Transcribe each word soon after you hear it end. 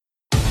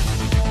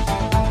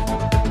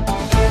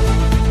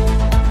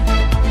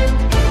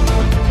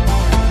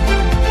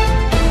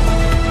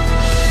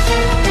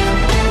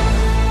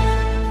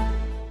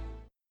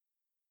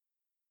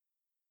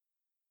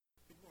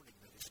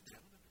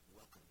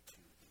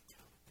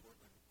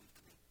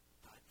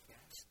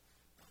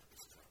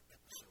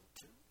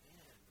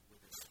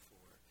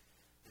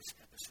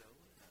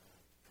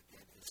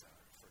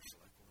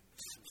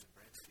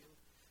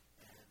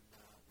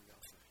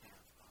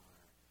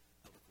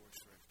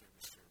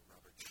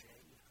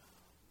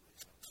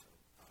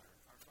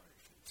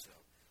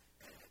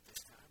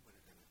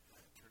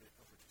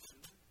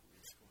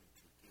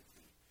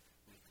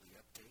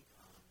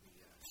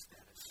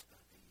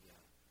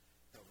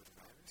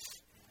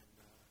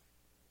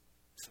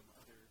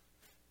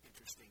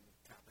interesting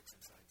topics and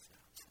sides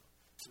now. So,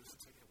 Susan,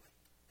 take it away.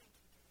 Thank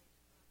you, Dave.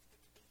 It's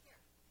good to be here.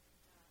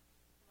 And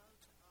hello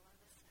to all our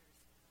listeners.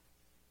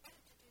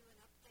 Wanted to do an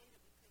update, a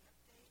weekly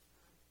update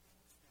on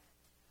things that have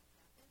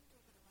happened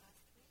over the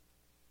last week.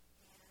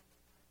 And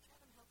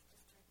Chatham Health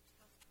District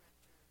Health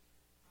Director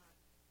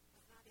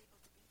was not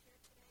able to be here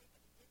today,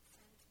 but he did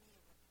send me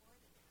a report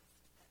and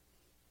asked that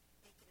we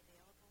make it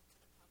available to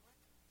the public.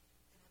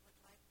 And I would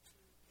like to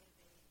give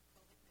a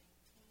COVID-19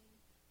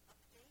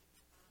 update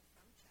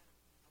from Chatham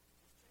Health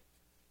District.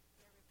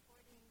 They're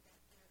reporting that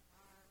there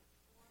are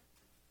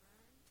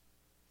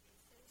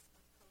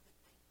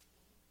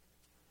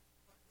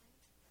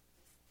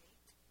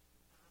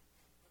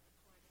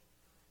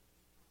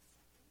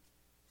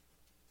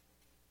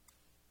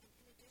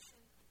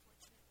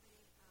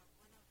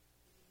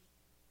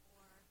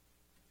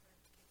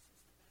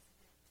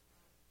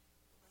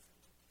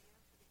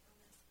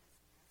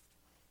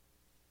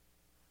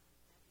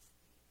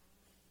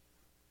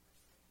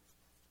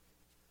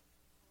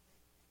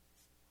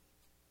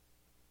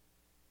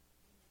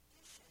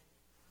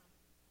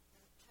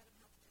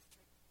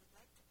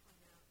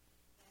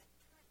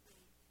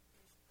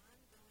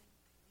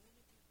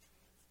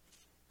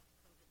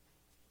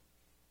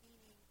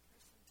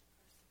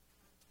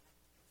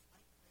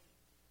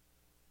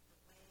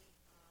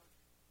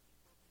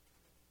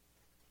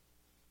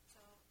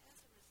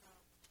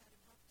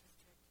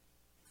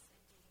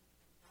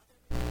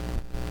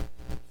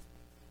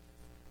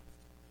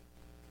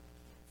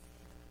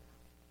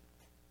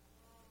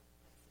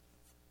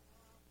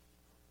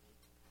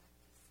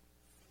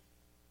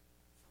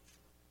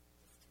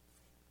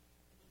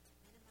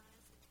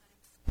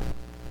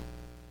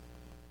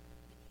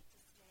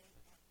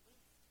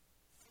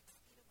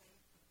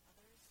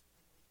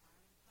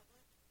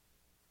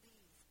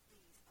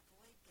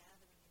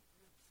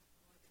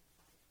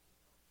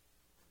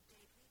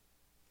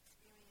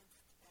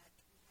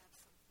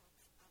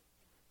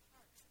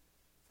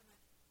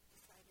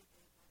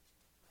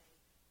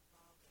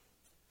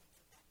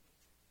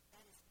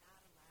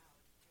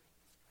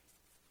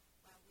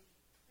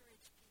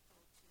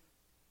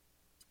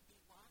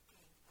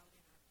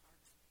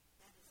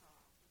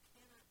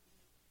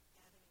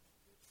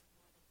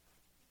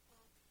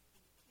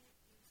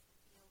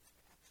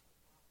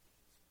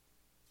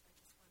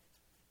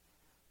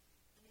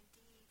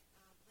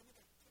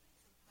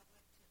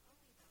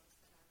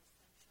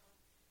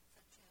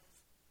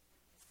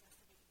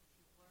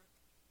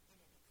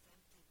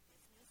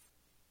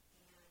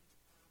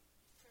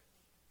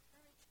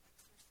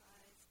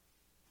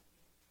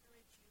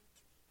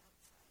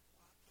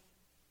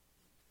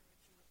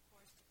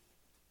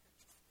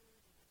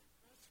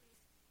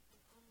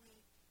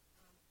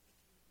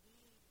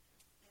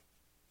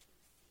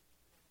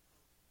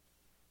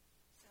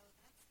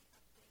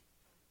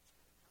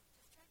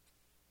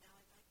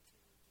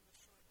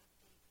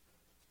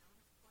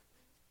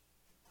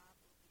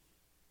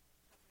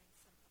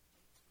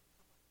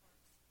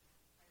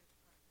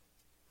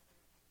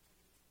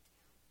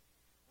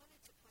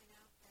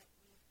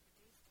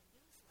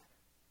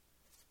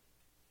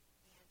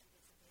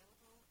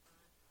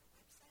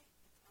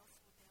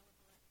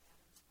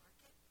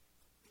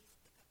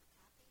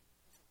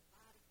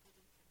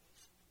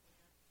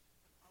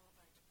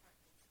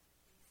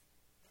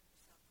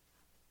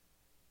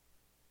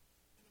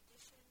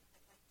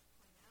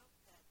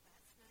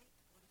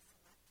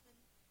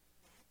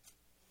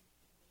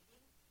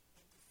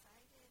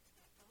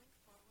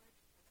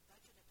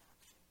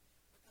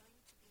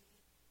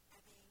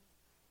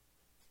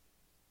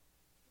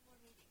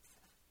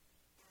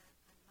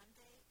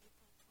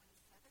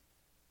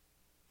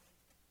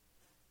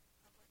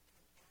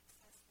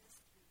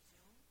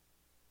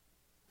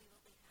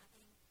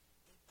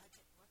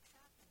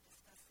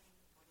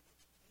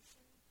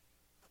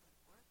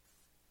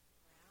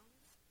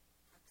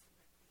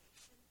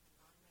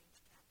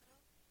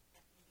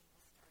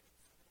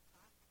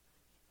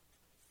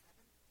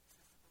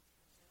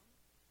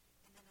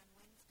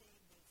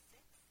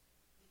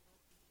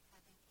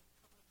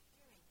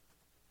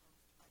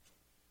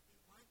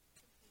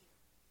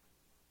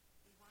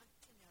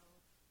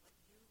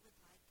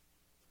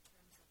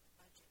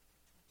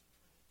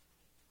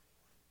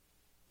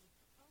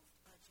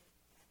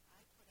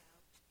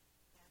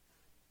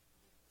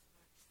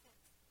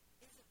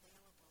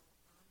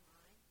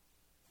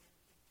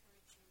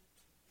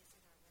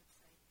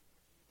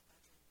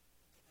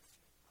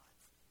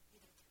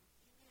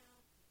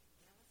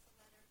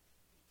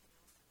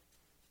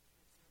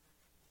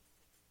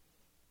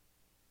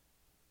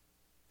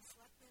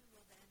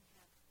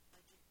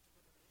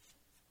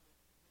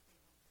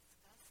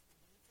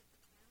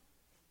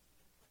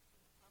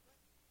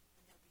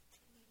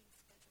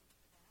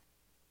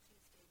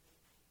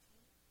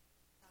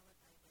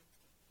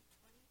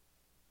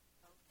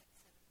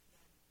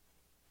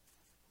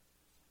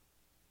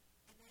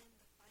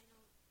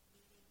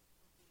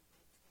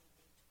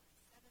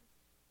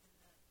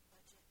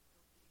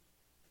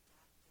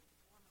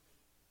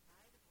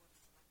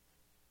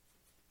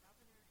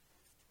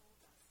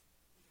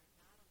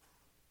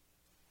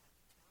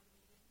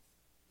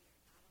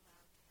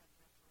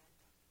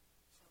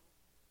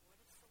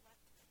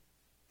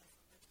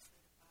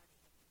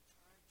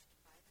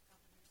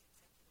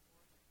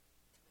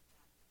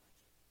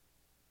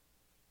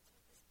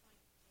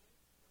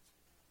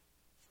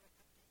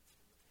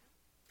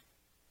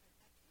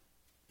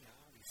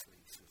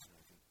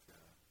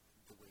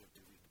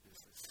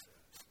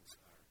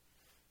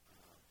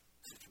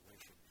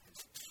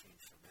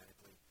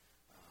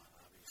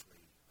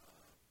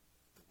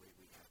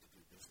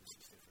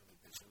differently.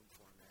 The Zoom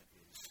format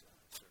is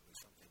certainly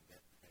something that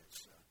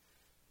is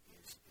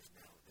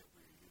now that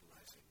we're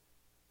utilizing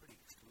pretty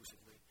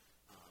exclusively.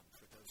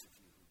 For those of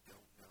you who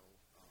don't know,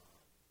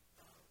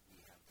 we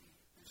have the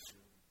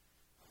Zoom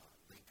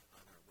link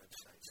on our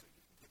website so you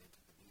can get into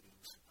the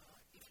meetings.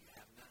 If you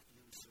have not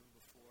used Zoom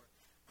before,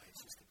 my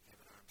assistant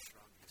Kevin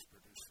Armstrong has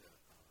produced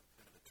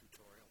kind of a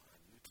tutorial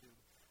on YouTube,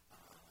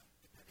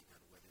 depending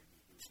on whether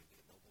you're using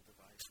a mobile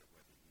device or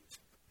whether you're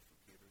using a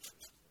computer. So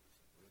this is some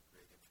real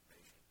great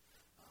information.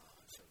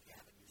 So if you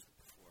haven't used it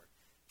before,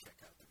 check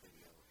out the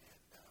video and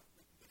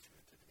we can get you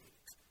into the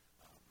meetings.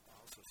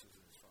 Also,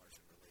 Susan, as far as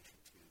in relation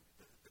to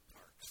the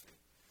parks thing,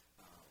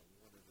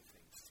 one of the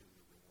things too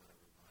that we want to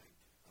remind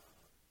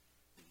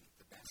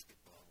the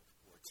basketball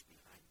courts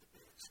behind the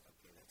biz.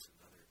 Okay, that's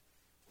another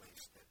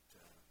place that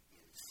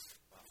is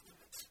off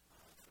limits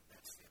from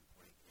that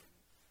standpoint. And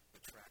the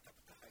track up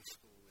at the high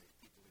school, if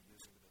people are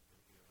using it,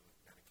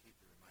 got to keep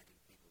reminding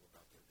people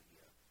about the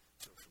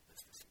social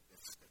distancing.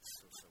 That's so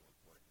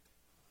important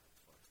as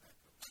far as that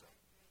goes. So.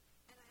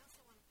 And I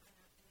also want to point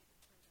out, Dave, in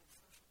terms of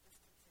social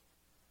distancing, the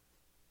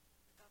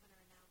governor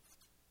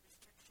announced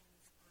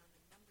restrictions on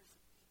the numbers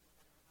of people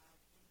that are allowed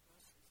in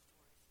grocery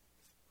stores at this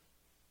point.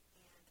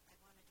 And I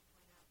wanted to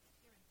point out that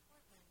here in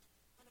Portland,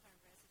 one of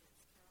our residents,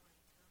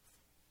 Caroline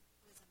Thompson,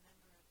 who is a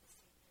member of the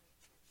St. Mary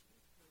Church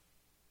Youth Group,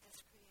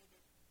 has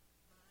created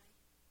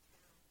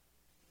mytowncares.com,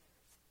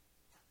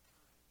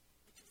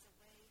 which is a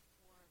way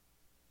for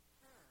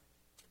her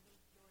to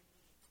meet your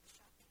needs, the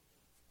shopping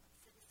needs of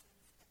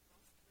citizens at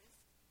most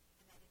risk,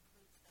 and that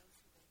includes those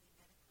who may be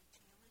medically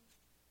challenged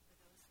or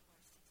those who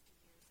are 60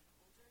 years and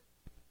older.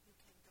 You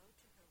can go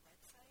to her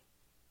website,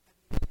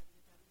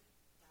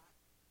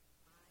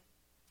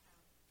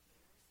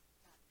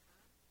 www.mytowncares.com,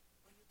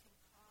 or you can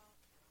call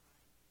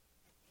Caroline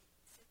at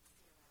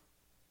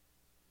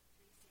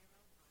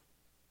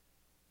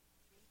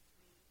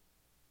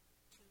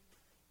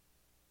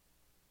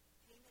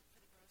 860-301-3329. Payment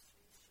for the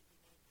groceries should be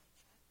made by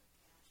check or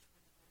cash when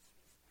the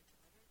groceries are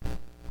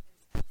delivered.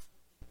 There's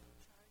absolutely no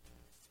charge for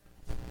this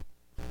service.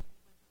 Anyone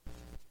who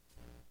wishes to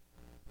tip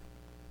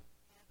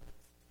have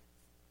those tips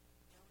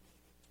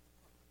donated to the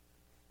Portland program.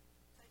 So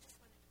I just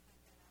wanted to point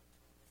that out to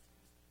our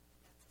listeners.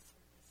 That's a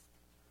service that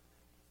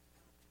Caroline has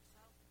developed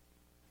herself, and I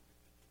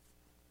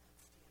think it's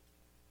outstanding.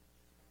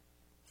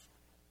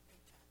 Shout out.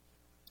 Great job,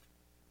 Caroline.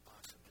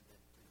 Awesome. And then,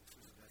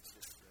 Susan, that's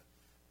just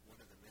one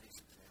of the many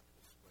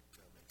examples of what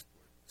makes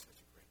Portland such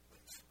a great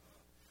place.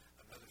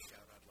 Another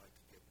shout I'd like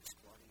to give is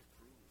Claudia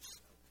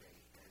Cruz, okay,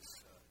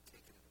 has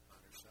taken it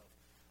upon herself.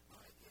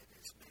 It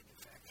is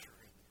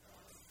manufacturing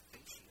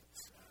face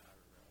shields,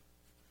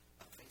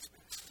 or face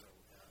masks. So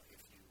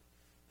if you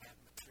have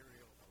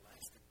material,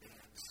 elastic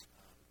bands,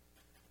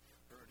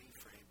 or an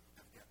E-frame,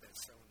 I've got that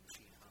sewing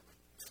machine humming.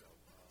 So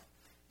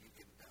you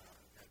can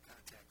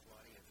contact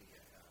Claudia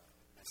via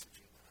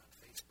messaging on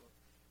Facebook,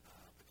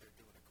 but they're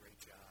doing a great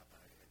job.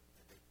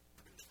 They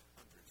produce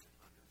hundreds and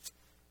hundreds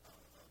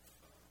of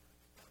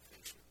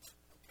face shields.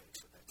 Okay,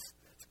 so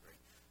that's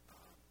great.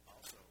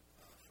 Also,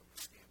 from a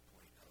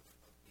standpoint of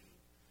being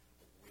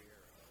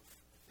aware of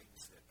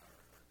things that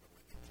are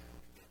going in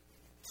town, again, the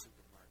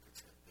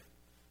supermarkets have been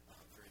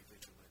very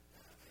vigilant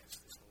as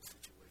this whole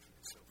situation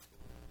is so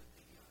fluid with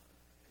the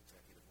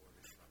executive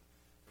orders from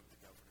the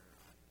governor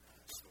on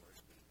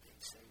stores being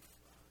made safe.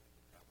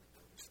 You probably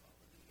noticed all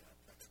of the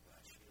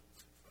plexiglass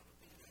shields in front of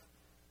the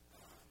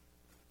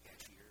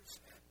cashiers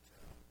at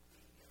the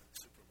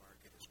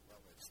supermarket, as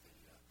well as the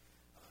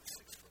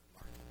 6-foot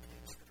marking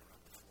tapes that are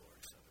on the floor,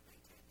 so to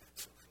maintain that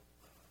social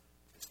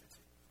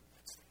distancing from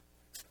that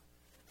standpoint. So.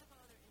 A couple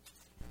other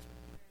interesting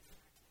entrepreneurs in our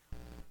town.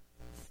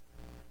 Produced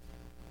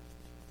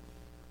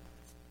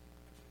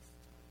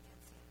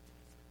hand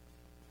sanitizer,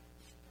 and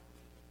she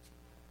donated to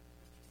our first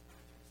responders.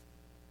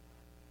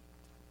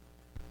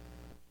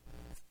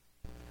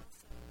 And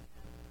also, we have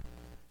another entrepreneur,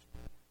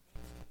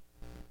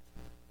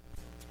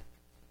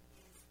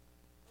 Main Street. Tech is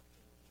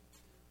looking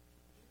into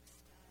new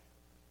style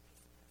of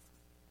face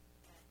masks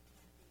that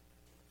can be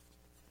produced.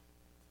 It's a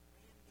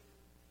brand new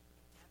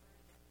endeavor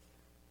that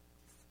they're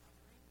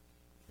discovering, and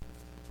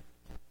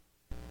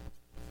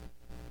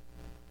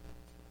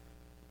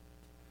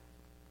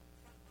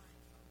frontline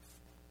folks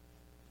that make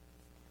these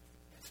masks.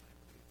 Yes, I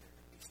believe they're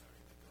going to be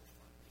starting to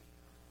GoFundMe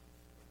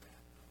for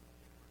that in order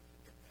to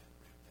get that,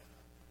 ramp that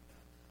up, and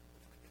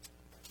hopefully get some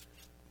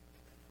investors and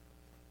get that on the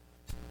front line.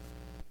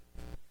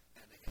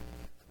 And again,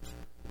 those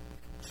are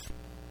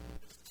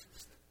businesses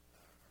that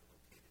are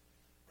located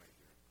right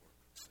here in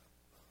Portland. So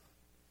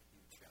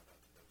huge shout out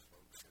to those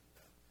folks and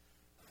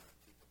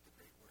keep up the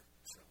great work.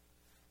 So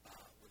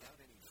without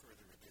any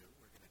further ado,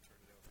 we're going to turn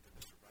it over to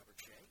Mr. Robert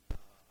Shea,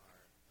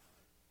 our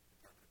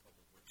Department of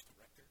Public Works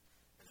Director,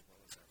 as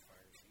well as our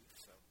fire chief.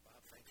 So,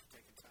 Bob, thanks for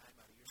taking time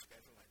out of your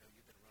schedule. I know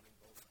you've been running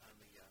both on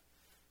the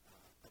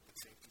public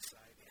safety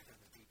side and on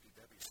the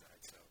DPW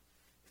side, so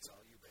it's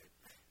all you, babe.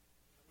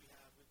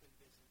 We've been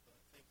busy, but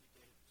thank you,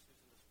 Dave,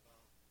 Susan, as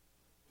well.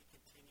 We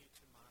continue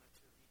to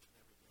monitor each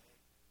and every day,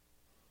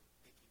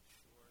 making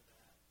sure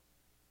that,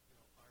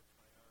 our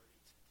priority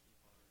to keep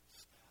our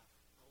staff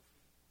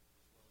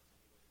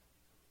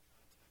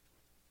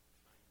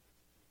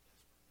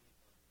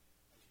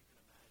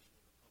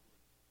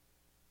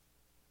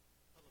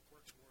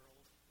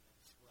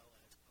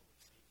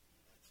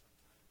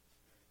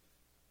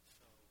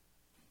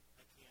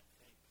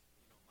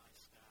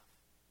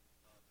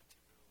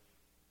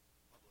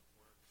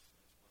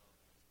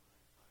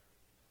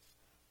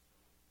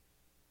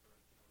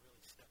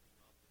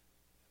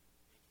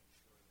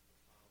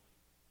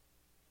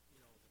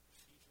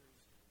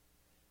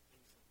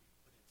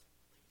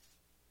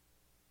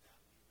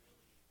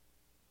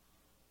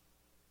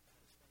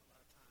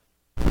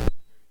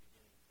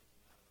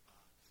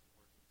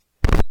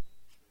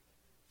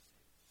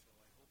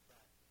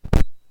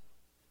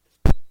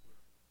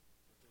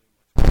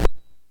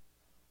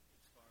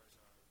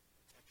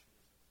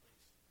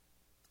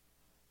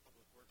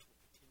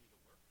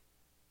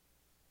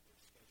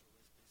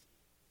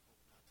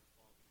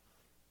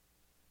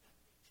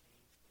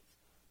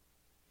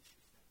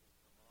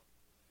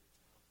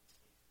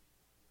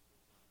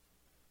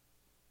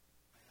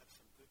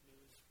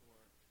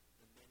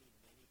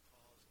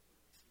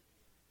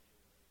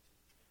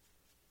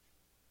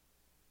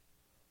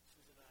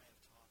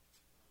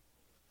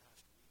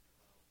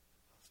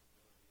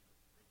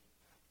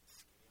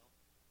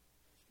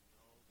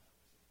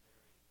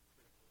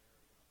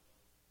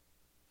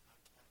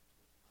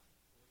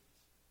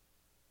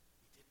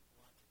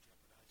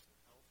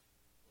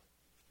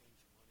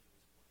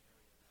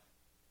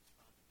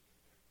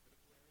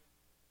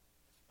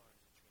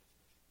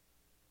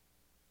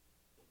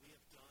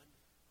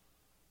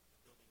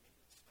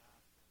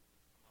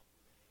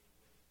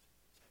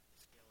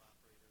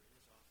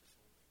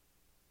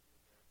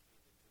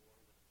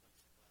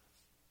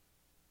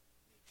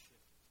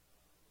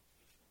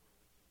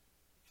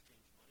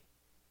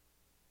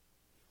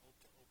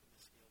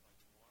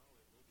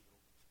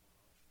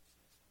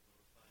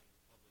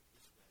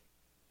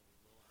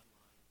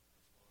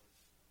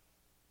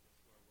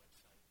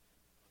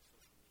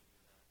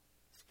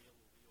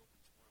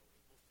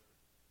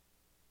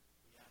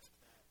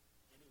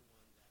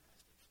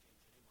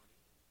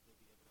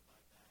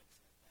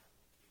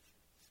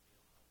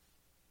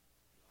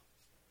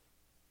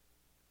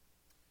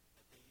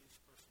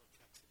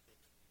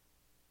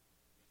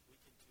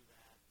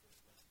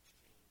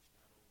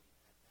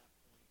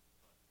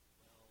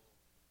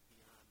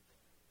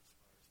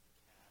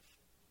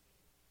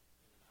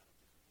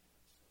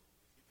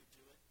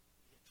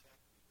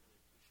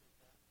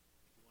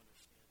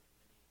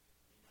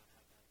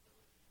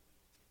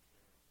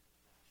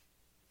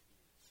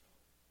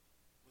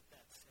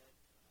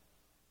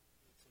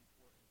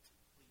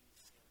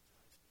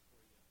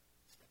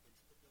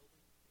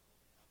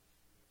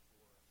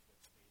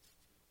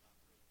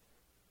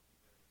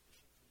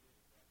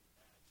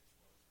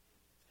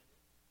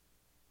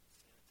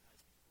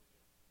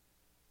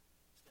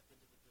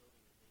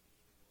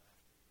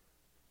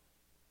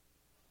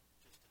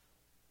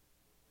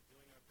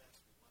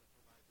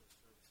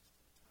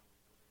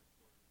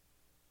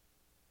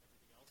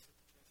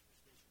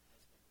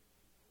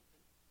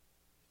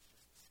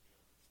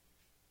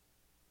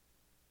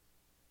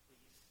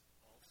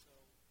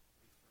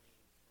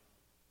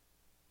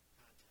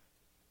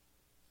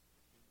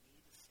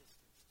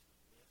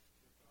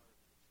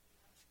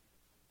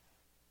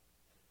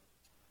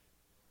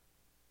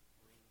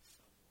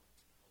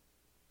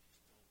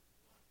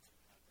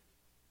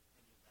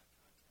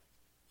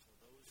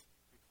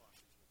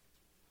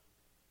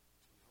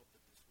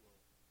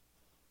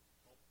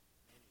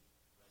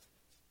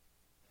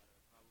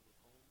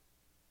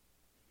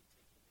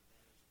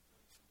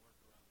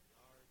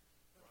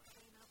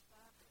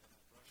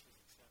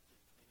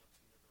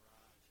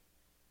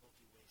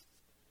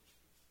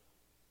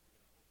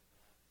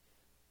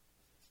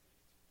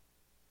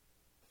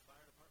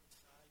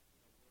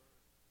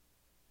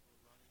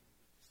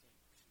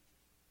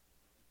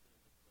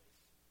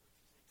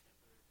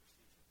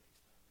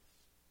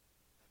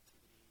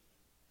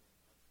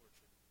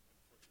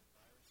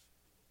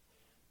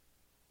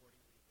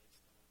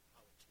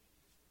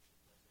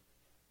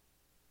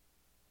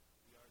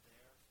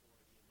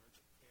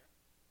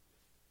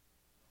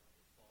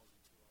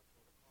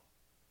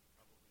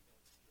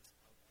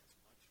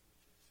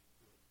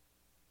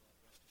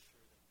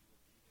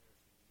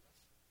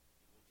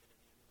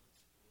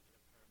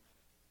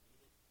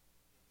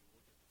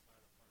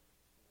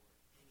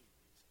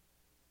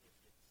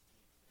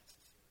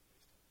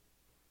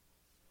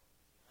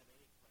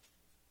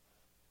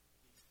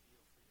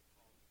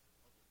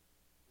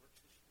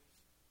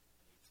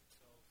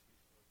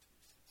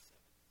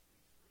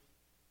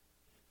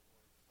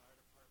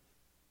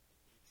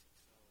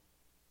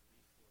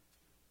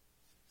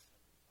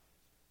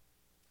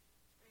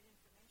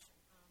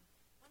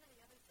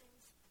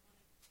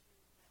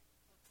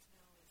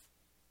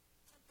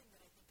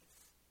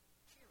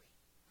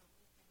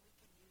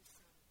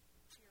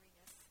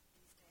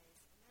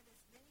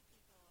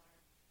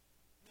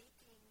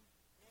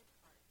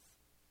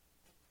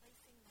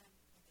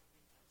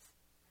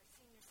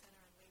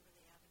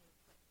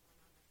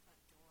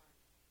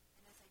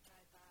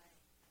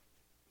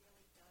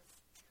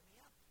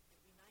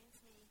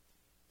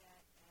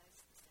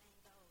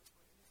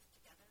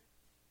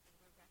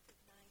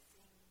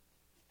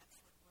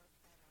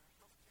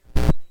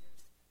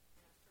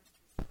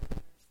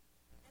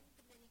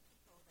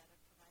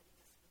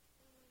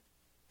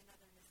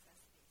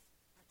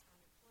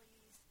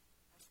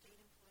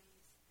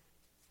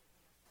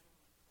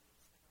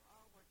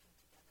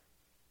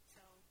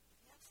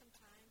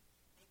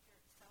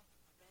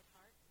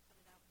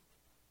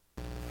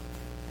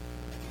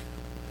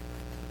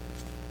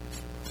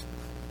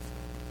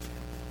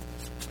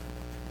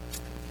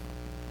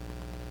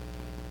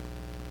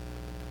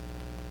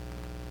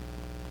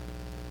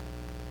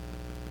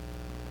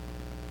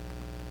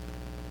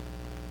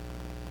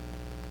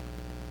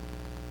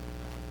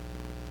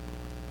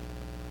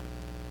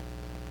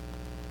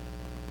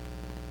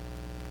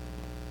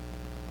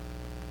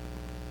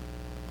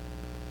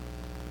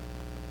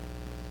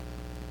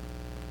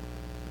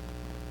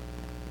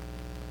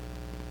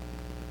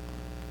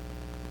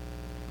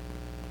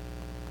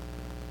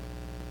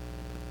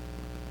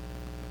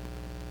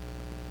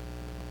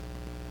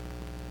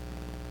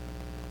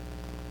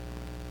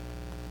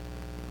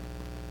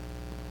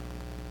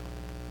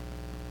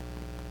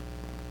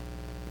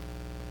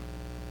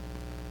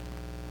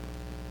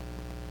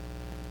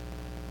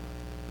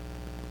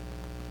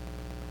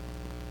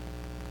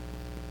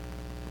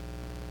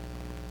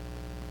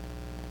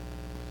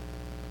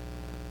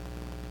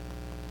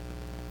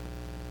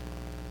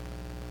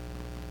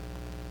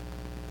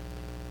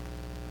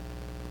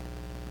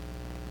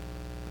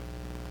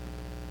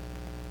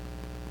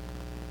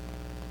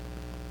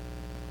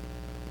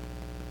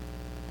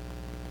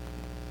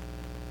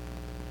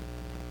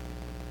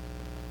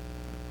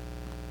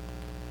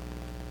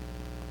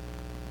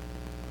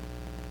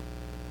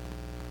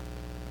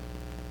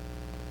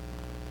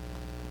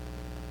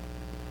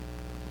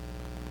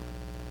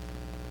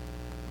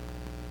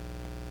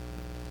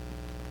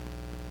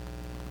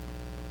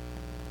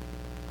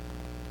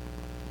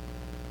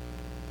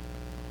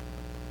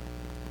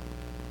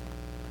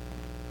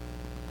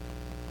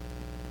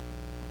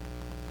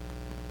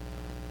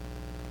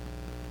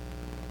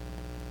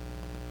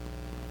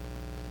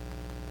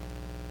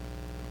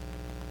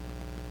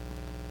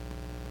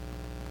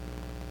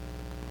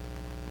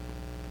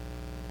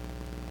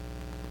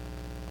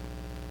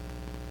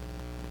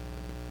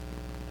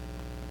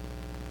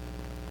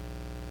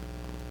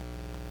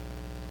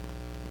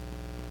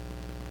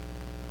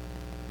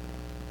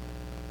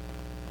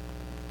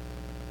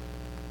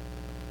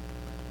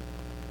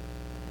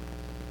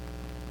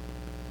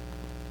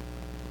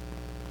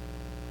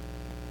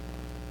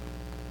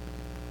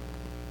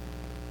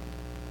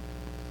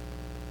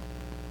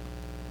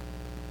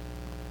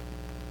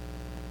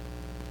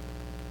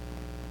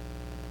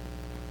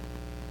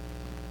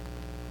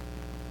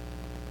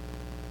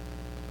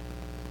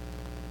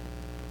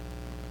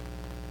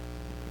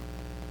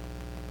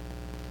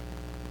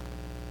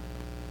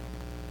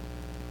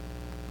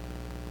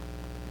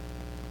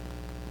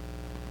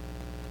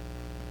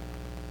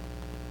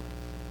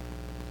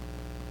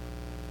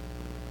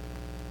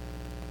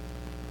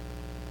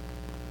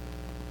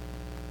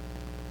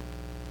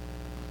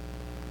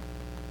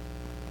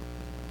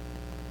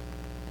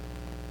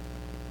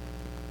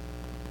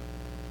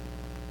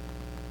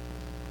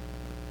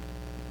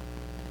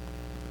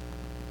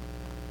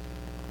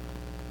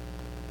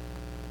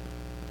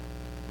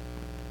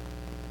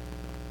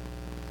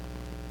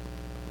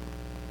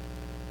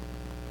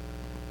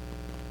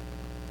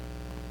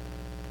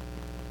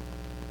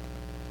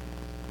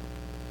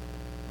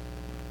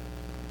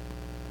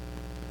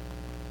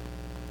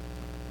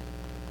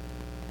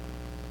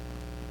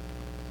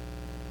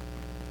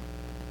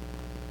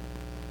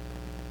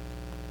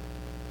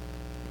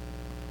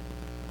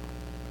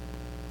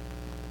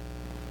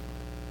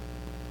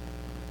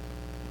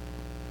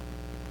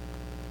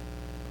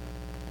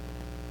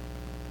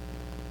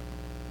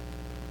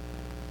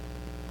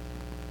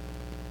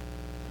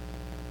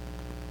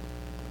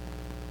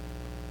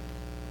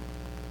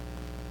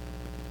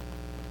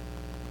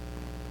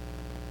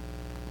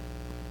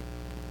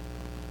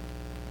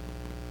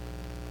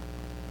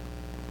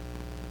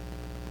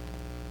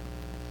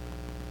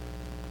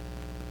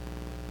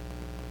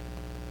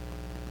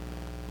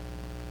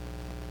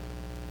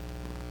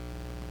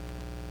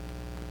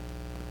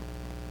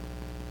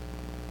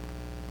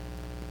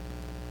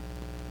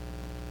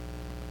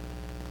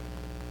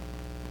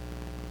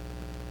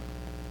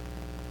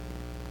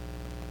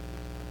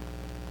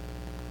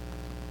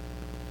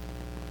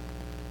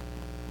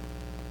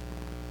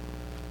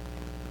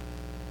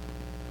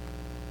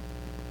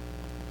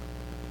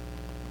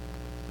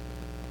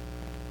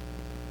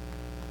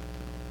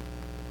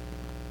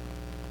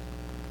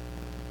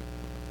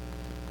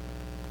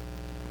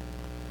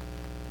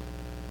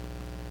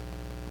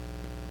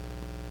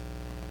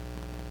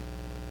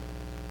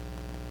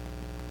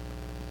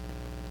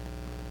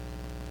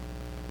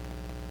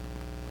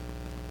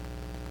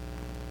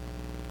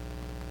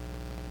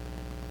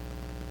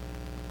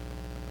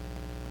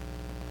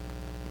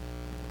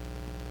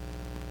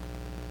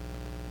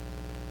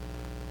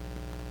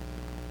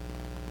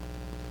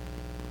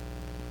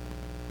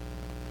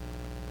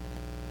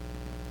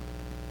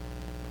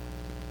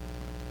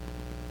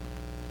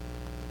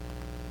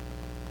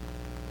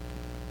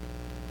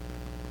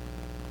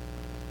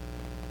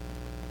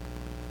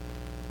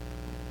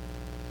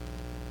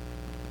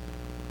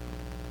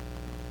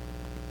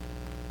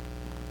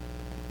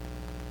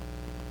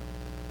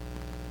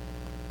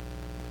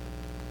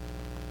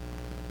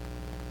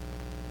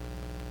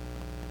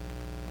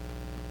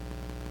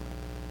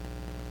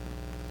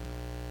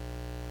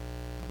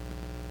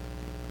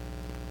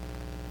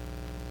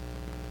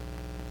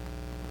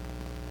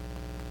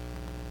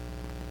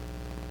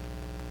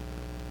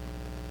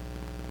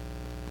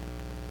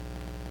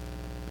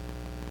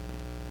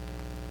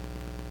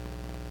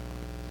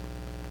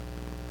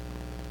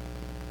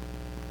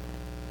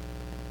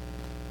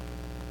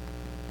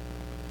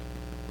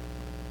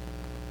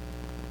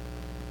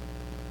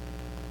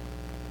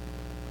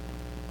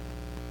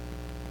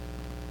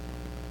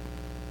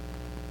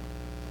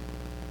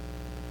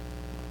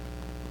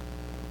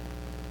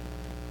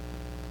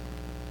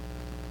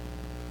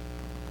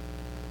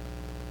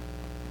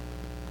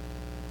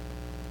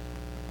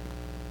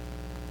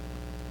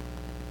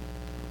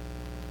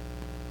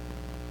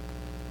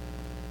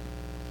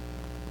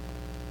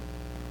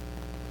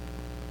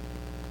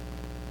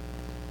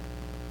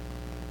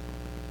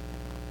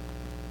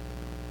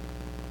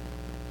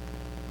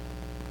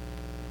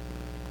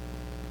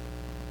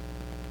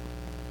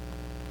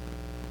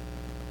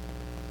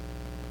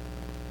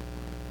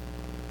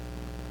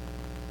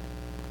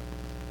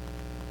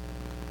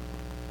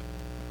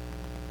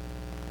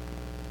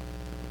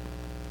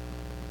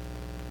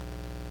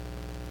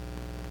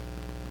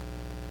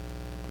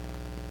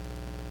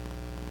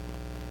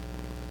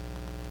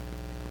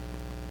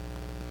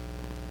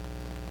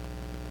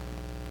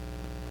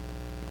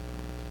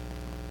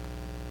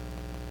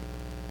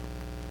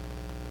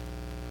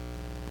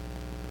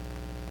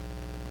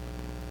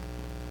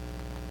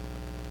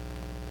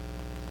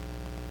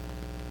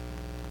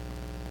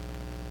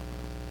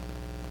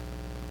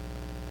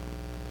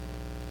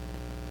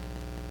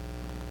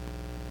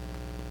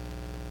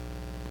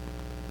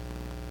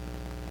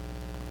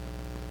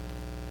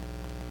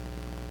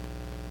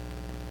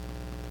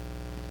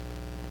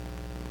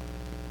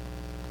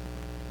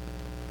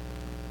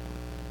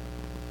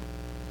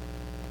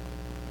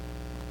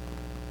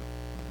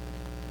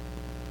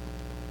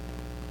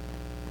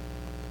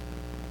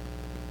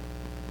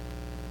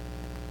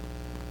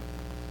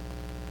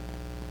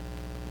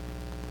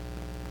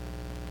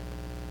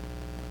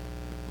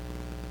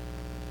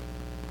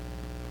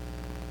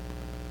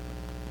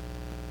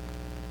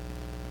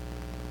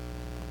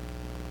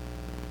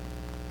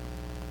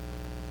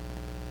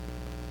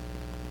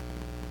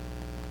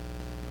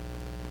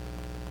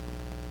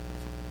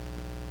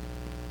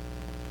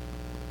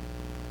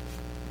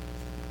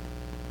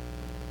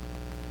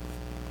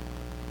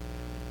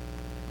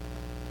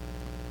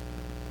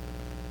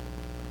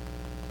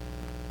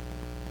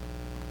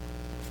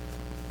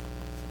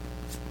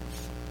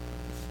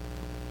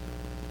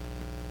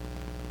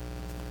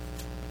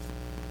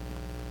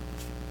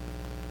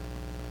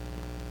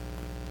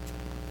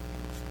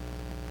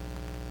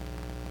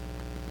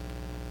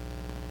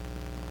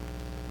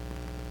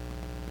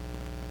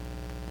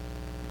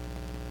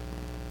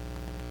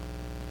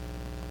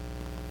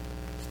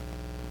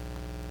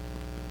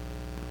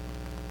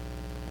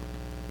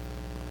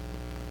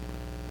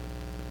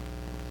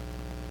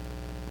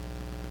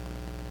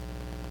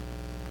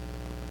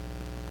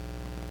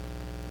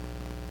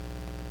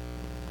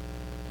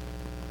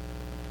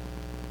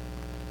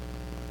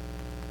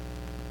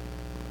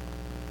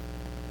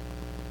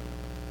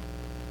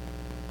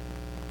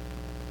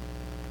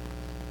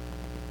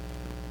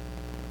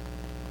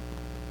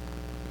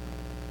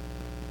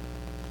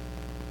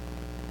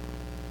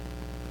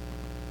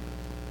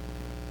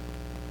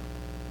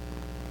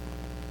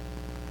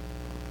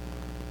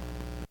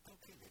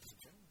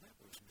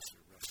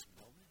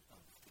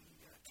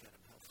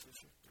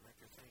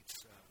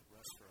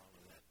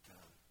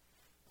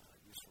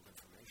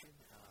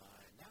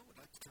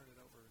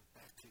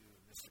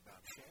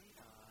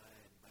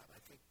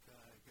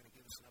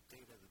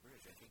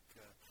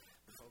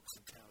folks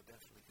in town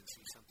definitely can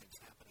see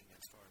something's happening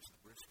as far as the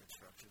bridge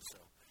construction.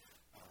 So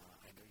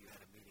I know you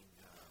had a meeting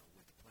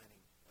with the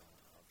planning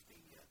of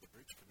the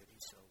bridge committee,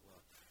 so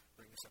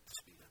bring us up to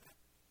speed on that.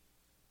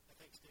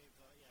 Thanks, Dave.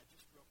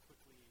 Just real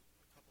quickly,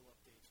 a couple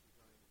updates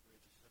regarding the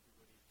bridge. As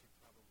everybody can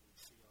probably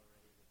see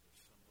already that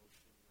there's some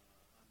motion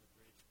on the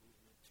bridge,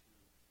 movement to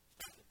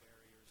start the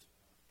barriers,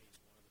 phase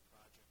one of the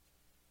project.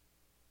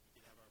 We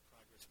did have our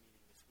progress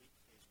meeting this week.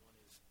 Phase one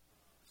is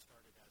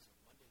started as of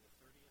Monday the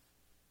 30th.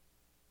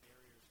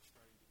 Barriers are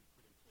starting to be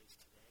put in place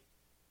today,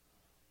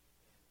 and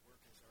work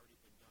has already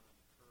been done on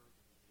the curve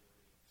in the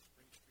area of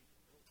Spring Street in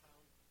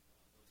Middletown.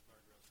 Those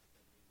guardrails have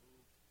been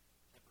removed.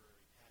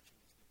 Temporary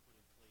patching has been put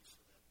in place so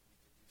that we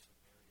can do some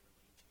barrier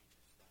lane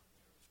changes down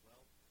there as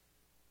well.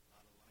 A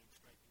lot of line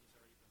striping has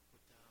already been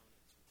put down, and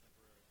some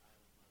temporary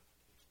island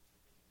modifications are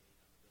being made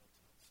on the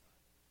Middletown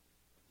side.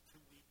 But the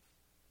 2-week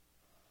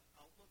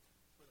outlook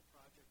for the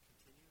project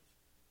continues.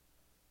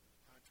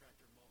 The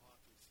contractor, Mohawk,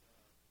 is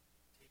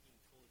taking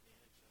full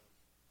advantage of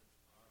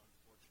our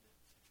unfortunate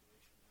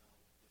situation now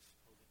with this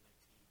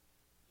COVID-19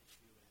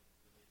 issue and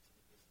related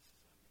to the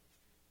businesses on Main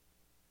Street.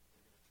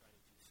 They're going to try to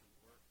do some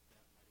work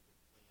that might have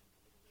been planned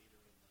a little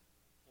later in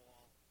the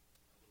fall,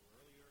 a little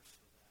earlier,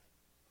 so that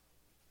we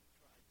can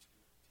try to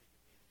take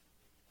advantage of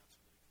maybe not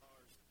so many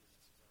cars. The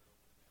businesses aren't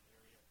open in that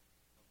area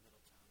of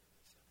Middletown, and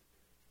they said that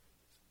they're going to try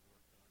to get some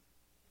work done in that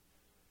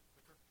area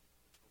quicker,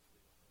 which hopefully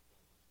will help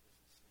all those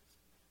businesses in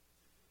that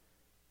particular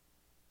area.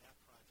 That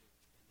project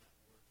and that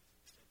work is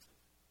extensive.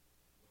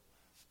 Will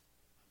last,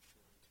 I'm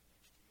sure, into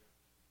next year,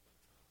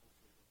 but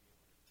hopefully they'll be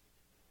able to take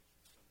advantage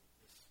of some of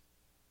this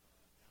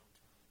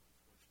downtime,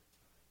 unfortunate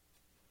time, to be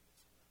able to get some of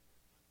that work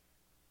done there.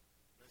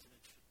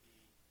 Residents should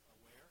be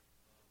aware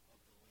of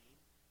the lane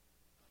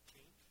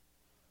change.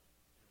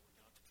 We're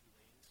down to 2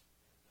 lanes,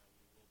 and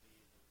we will be,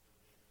 the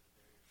remainder of the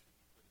barrier should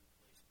be put in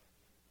place by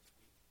the end of this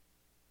week.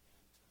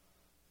 And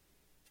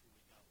the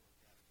 2-week outlook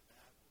after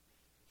that will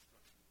be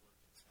construction work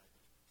inside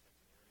those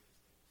protected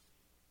areas. They will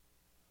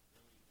see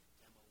milling and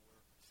demo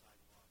work of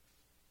sidewalks,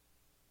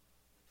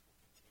 which will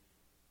continue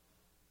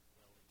well into the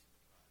project.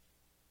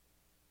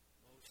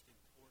 Most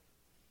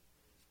importantly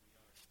is we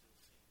are still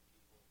seeing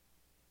people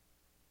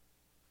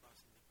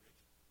crossing the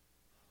bridge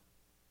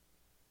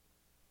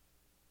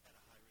at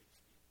a high rate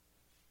of speed,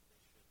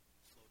 which they should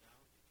slow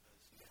down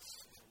because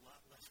there's a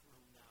lot less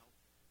room now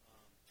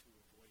to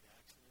avoid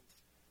accidents.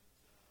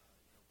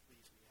 And,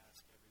 please, we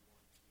ask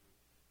everyone to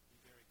be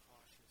very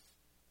cautious.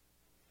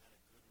 We had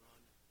a good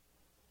run.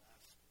 The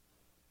last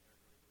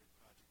Aragonite Bridge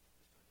project that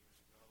was done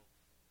years ago,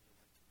 we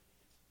didn't have too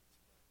many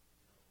incidents.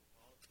 But,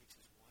 all it takes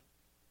is one.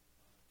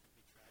 It could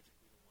be tragic.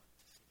 We don't want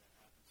to see that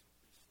happen, so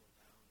please slow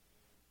down.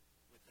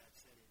 And with that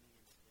said, any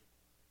incident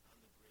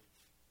on the bridge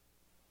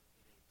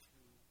in a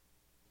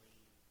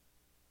 2-lane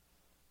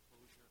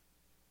closure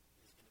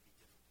is going to be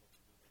difficult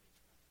to move any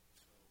traffic.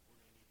 So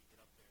we're going to need to get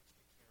up there and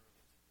take care of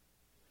it.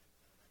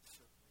 And that's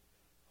certainly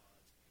going to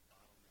cause a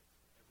bottleneck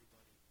for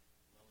everybody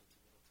well into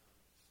Middletown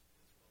as well as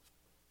Portland.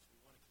 So we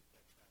want to keep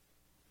that traffic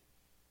moving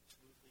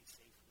smoothly,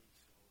 safely.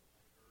 So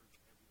I urge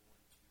everyone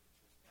to just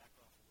back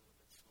off a little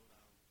bit, slow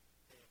down,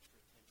 pay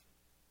extra attention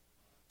to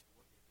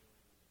what you're doing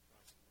when you're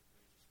crossing the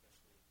bridge,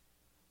 especially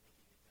making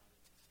it down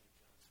into St.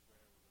 John's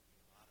Square, where there'll be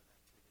a lot of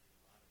activity,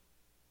 a lot of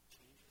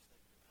changes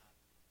that you're not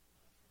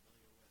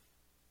familiar with.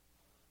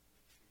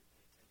 Make sure you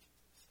pay attention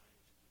to the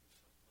signage and give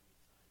yourself plenty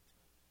of time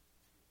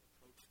to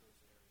approach those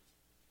areas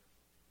and be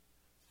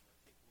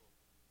careful doing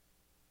that.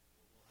 So I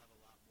think we'll have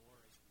a lot more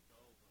as we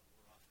go, but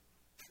we're off and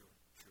running.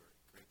 Sure.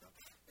 Great, Bob.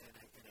 And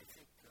I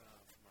think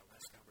from our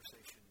last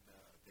conversation,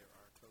 there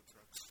are tow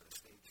trucks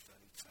staged on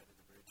each side of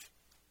the bridge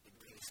in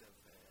case of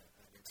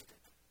an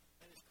incident.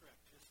 That is correct.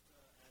 Just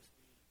as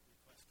we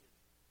requested,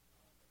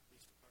 the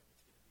police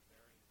department's going to be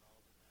very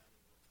involved in that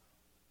in Middletown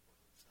and the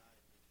Portland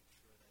side, making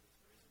sure that if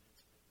there is an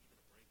incident, even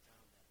a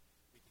breakdown,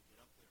 that we can get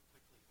up there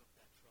quickly, hook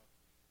that truck,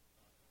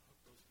 hook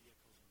those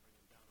vehicles, and bring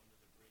them down under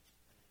the bridge,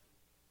 depending on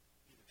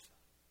either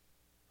side.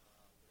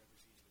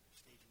 Whatever's easier. There's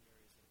staging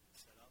areas that have been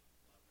set up,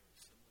 very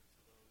similar to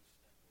those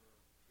that were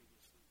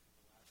previously from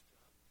the last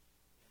job,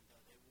 and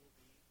they will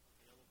be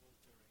available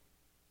during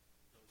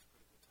those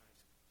critical times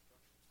of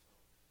construction. So,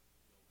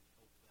 we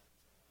hope that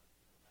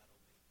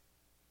that'll make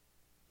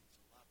things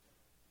a lot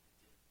better than it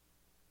did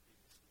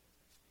previously, as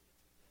I stated,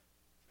 to get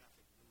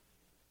traffic moving,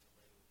 and the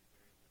delay will be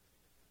very limited,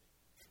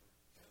 if any.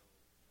 So,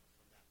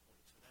 from that point,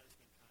 so that has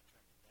been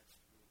contracted. That's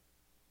through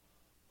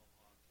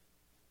Mohawk and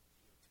DOT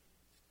in the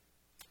state.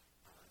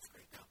 That's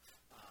great. Now,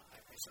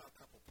 I saw a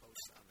couple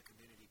posts on the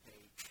community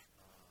page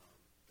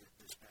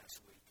this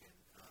past week, and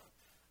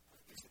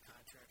is the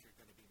contractor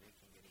going to be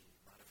making any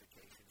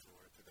modifications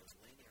or to those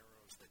lane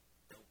arrows that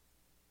don't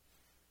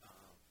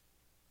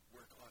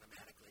work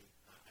automatically?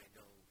 I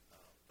know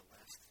the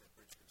last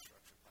bridge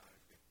construction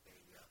project, they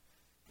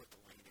put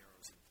the lane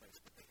arrows in place,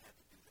 but they had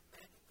to do them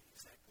manually.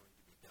 Is that going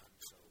to be done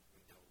so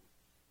we know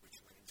which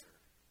lanes are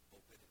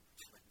open and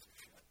which lanes are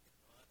shut?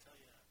 Well, I'll tell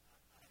you,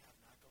 I have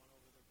not gone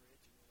over the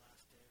bridge in the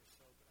last day or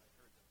so, but I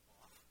heard them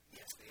off.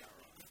 Yes, they are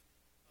off.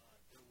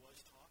 There was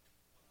talk.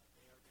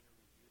 They are going to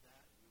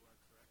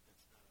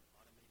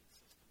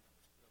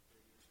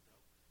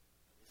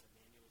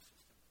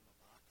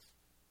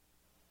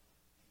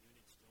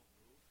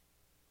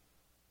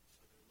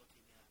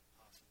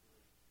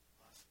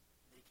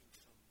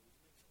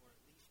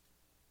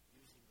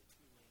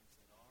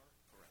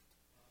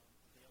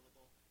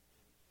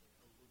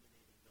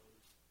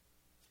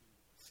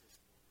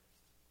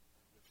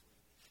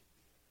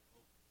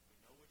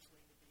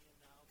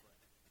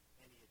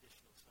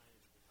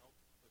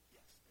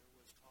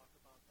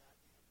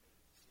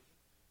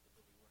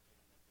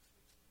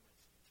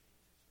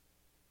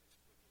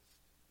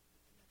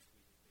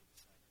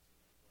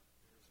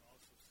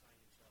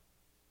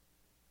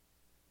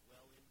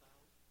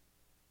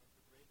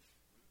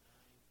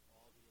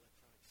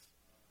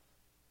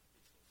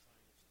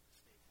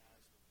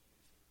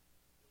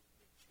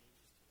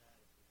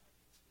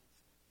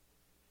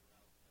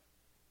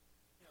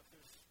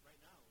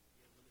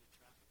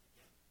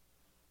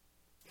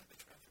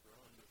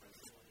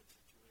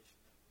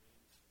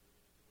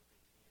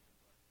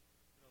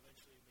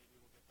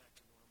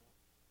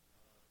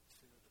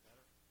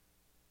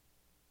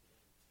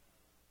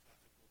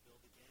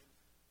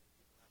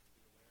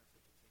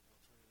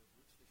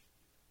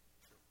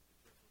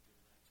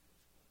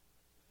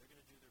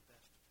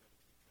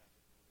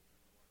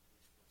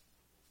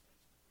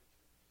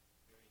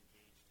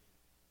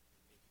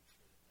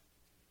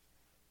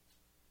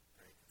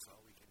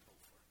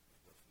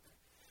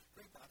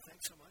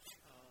thanks so much.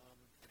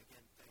 And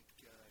again, thank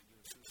you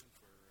and Susan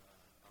for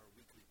our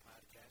weekly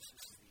podcast.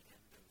 This is the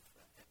end of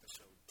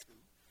episode 2.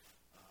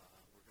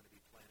 We're going to be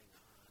planning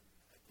on,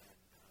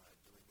 again,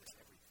 doing this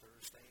every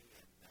Thursday,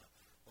 and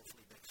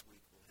hopefully next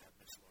week we'll have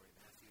Ms. Lori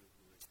Matthew,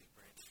 who is the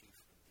branch chief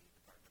from the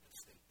Department of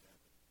State,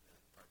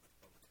 Department of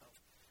Public Health,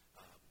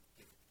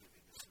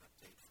 giving us an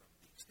update from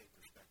the state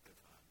perspective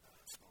on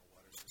small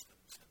water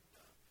systems and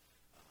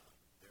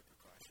their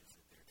precautions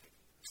that they're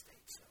taking in the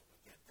state. So,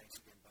 again, thanks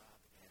again, Bob,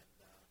 and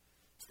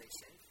stay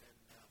safe, and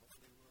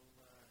hopefully we'll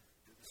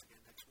do this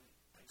again next week.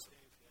 Thanks,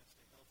 Dave. Yeah,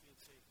 stay healthy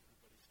and safe,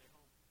 everybody. Stay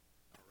home.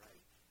 All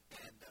right.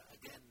 And,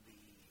 again,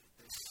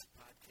 this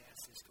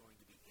podcast is going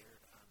to be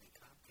aired on the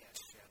Comcast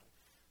channel,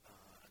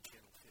 on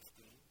Channel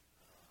 15,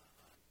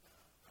 on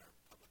our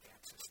public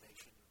access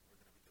station. We're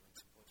going to be doing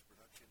some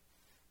post-production,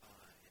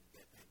 and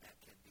that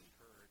can be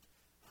heard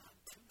on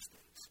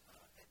Tuesdays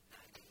at 9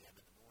 a.m.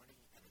 in the morning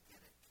and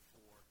again at 4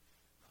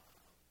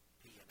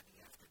 p.m. in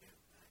the afternoon.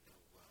 I know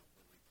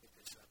when we put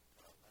this up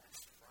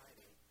last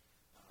Friday,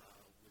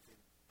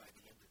 by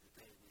the end of the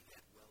day, we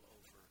had well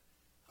over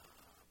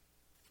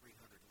 300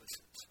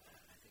 listens.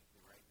 I think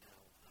right now,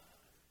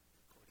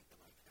 according to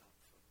my count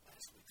from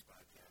last week's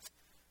podcast,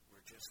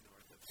 we're just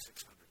north of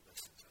 600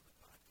 listens on the